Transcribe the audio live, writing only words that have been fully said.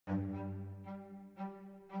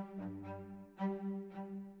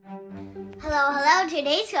Hello, hello.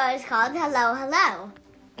 Today's story is called Hello, Hello.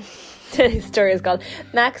 Today's story is called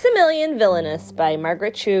Maximilian Villainous by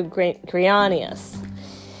Margaret Chu Grianius.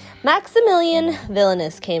 Maximilian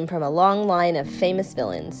Villainous came from a long line of famous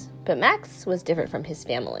villains, but Max was different from his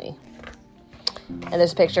family. And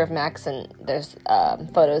there's a picture of Max, and there's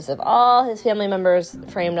photos of all his family members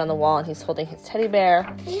framed on the wall, and he's holding his teddy bear.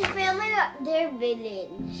 His family, they're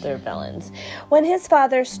villains. They're villains. When his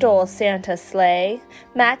father stole Santa's sleigh,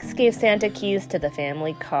 Max gave Santa keys to the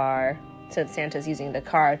family car, since Santa's using the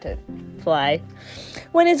car to fly.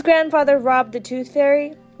 When his grandfather robbed the Tooth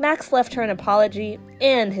Fairy, Max left her an apology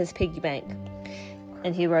and his piggy bank.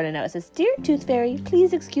 And he wrote a note that says, "Dear Tooth Fairy,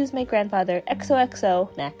 please excuse my grandfather, XOXO,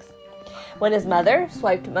 Max." When his mother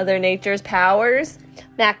swiped Mother Nature's powers,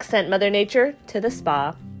 Max sent Mother Nature to the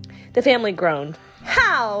spa. The family groaned.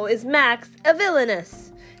 How is Max a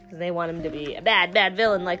villainous? Because they want him to be a bad, bad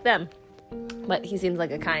villain like them. But he seems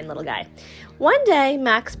like a kind little guy. One day,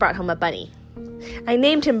 Max brought home a bunny. "I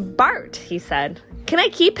named him Bart," he said. "Can I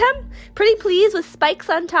keep him? Pretty please with spikes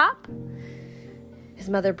on top?" His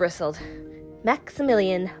mother bristled.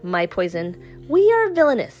 "Maximilian, my poison, we are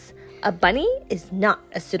villainous. A bunny is not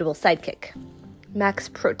a suitable sidekick." Max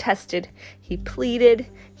protested. He pleaded.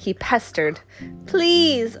 He pestered.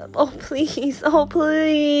 "Please, oh please, oh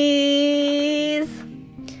please."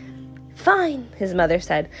 "Fine," his mother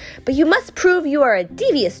said, "but you must prove you are a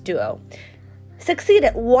devious duo. Succeed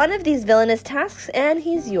at one of these villainous tasks and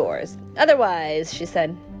he's yours. Otherwise," she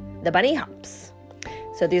said, "the bunny hops."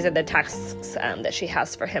 So these are the tasks that she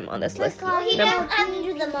has for him on this list. He doesn't have to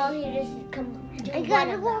do them all. He just come. I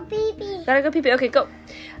gotta go pee-pee. Gotta go pee-pee. Okay, go.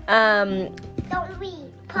 Don't we?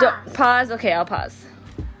 Pause. Pause. Okay, I'll pause.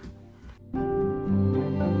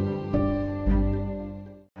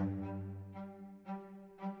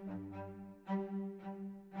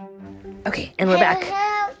 Okay, and we're back.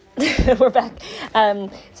 We're back.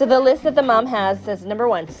 So the list that the mom has says, number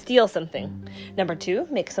 1, steal something. Number 2,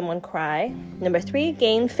 make someone cry. Number 3,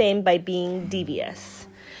 gain fame by being devious.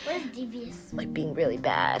 What is devious? Like being really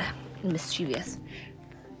bad and mischievous.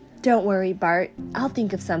 "Don't worry, Bart. I'll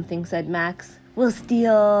think of something," said Max. "We'll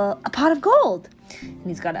steal a pot of gold." And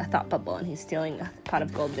he's got a thought bubble, and he's stealing a pot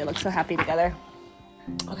of gold. They look so happy together.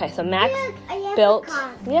 Okay, so Max built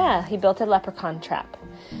a leprechaun trap.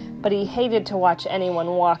 But he hated to watch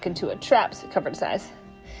anyone walk into a trap, so he covered his eyes.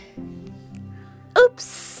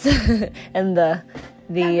 Oops! And the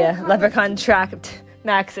leprechaun trapped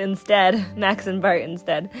Max and Bart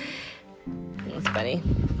instead. That's funny.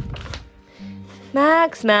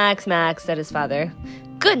 "Max, Max, Max," said his father.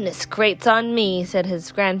 "Goodness grates on me," said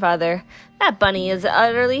his grandfather. "That bunny is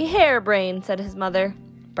utterly harebrained," said his mother.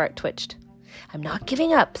 Bart twitched. "I'm not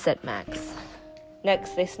giving up," said Max.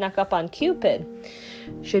 Next, they snuck up on Cupid.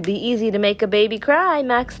 Should be easy to make a baby cry,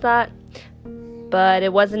 Max thought. But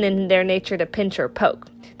it wasn't in their nature to pinch or poke.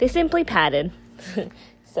 They simply patted.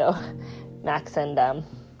 So Max and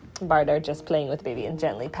Bart are just playing with the baby and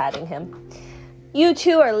gently patting him. "You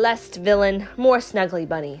two are less villain, more snuggly,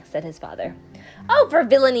 bunny," said his father. "Oh, for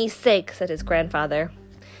villainy sake," said his grandfather.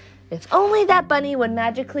 "If only that bunny would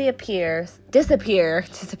magically disappear,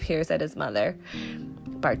 said his mother.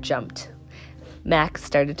 Bart jumped. Max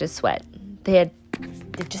started to sweat. They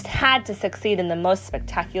just had to succeed in the most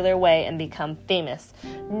spectacular way and become famous.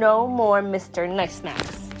 No more Mr. Nice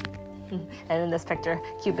Max. And in this picture,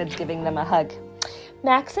 Cupid's giving them a hug.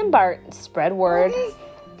 Max and Bart spread word. What is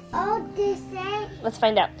all this say? Let's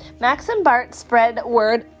find out. Max and Bart spread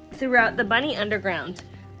word throughout the bunny underground.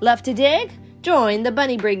 Love to dig? Join the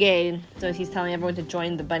bunny brigade. So he's telling everyone to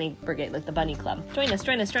join the bunny brigade, like the bunny club. Join us,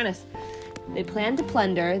 join us, join us. They planned to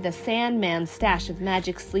plunder the Sandman's stash of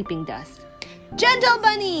magic sleeping dust. Gentle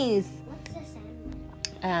bunnies! What's the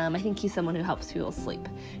Sandman? I think he's someone who helps people sleep.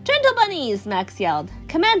 Gentle bunnies, Max yelled.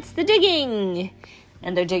 Commence the digging!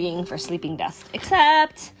 And they're digging for sleeping dust.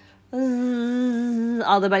 Except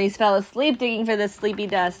all the bunnies fell asleep digging for this sleepy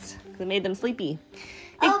dust. Because it made them sleepy.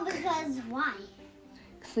 Because why?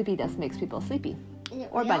 Sleepy dust makes people sleepy. Is it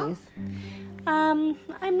Or real? bunnies. I'm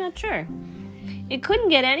not sure. It couldn't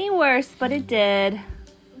get any worse, but it did.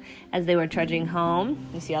 As they were trudging home,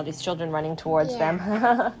 you see all these children running towards them.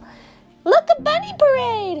 Look, a bunny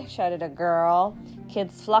parade! Shouted a girl.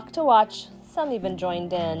 Kids flocked to watch. Some even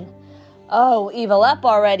joined in. Oh, evil up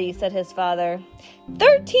already, said his father.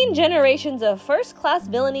 13 generations of first-class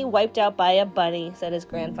villainy wiped out by a bunny, said his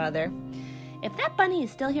grandfather. If that bunny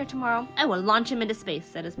is still here tomorrow, I will launch him into space,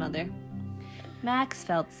 said his mother. Max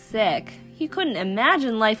felt sick. He couldn't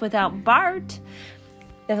imagine life without Bart.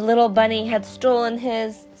 The little bunny had stolen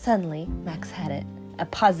his. Suddenly, Max had it. A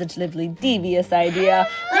positively devious idea.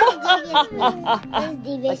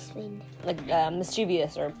 Devious wind. Like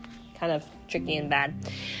mischievous or kind of tricky and bad.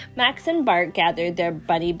 Max and Bart gathered their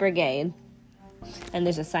bunny brigade. And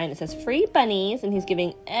there's a sign that says free bunnies, and he's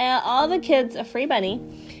giving all the kids a free bunny.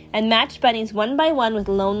 And matched bunnies one by one with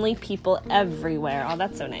lonely people everywhere. Oh,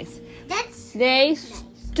 that's so nice. They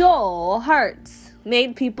stole hearts,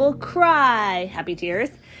 made people cry, happy tears,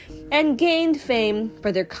 and gained fame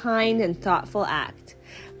for their kind and thoughtful act.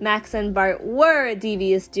 Max and Bart were a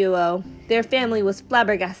devious duo. Their family was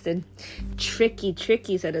flabbergasted. Tricky,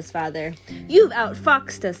 tricky, said his father. You've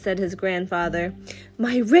outfoxed us, said his grandfather.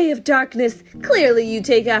 My ray of darkness, clearly you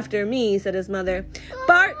take after me, said his mother.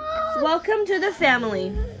 Bart, welcome to the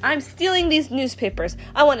family. I'm stealing these newspapers.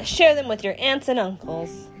 I want to share them with your aunts and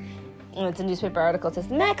uncles. And it's a newspaper article. It says,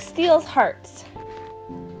 Max steals hearts.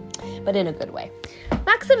 But in a good way.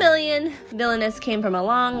 Maximilian Villainous came from a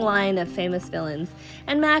long line of famous villains.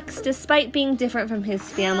 And Max, despite being different from his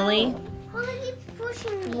family,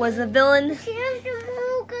 was a villain.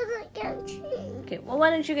 Okay, well, why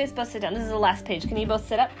don't you guys both sit down? This is the last page. Can you both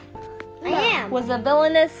sit up? I am. Was a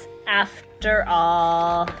villainous after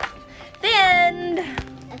all. The end.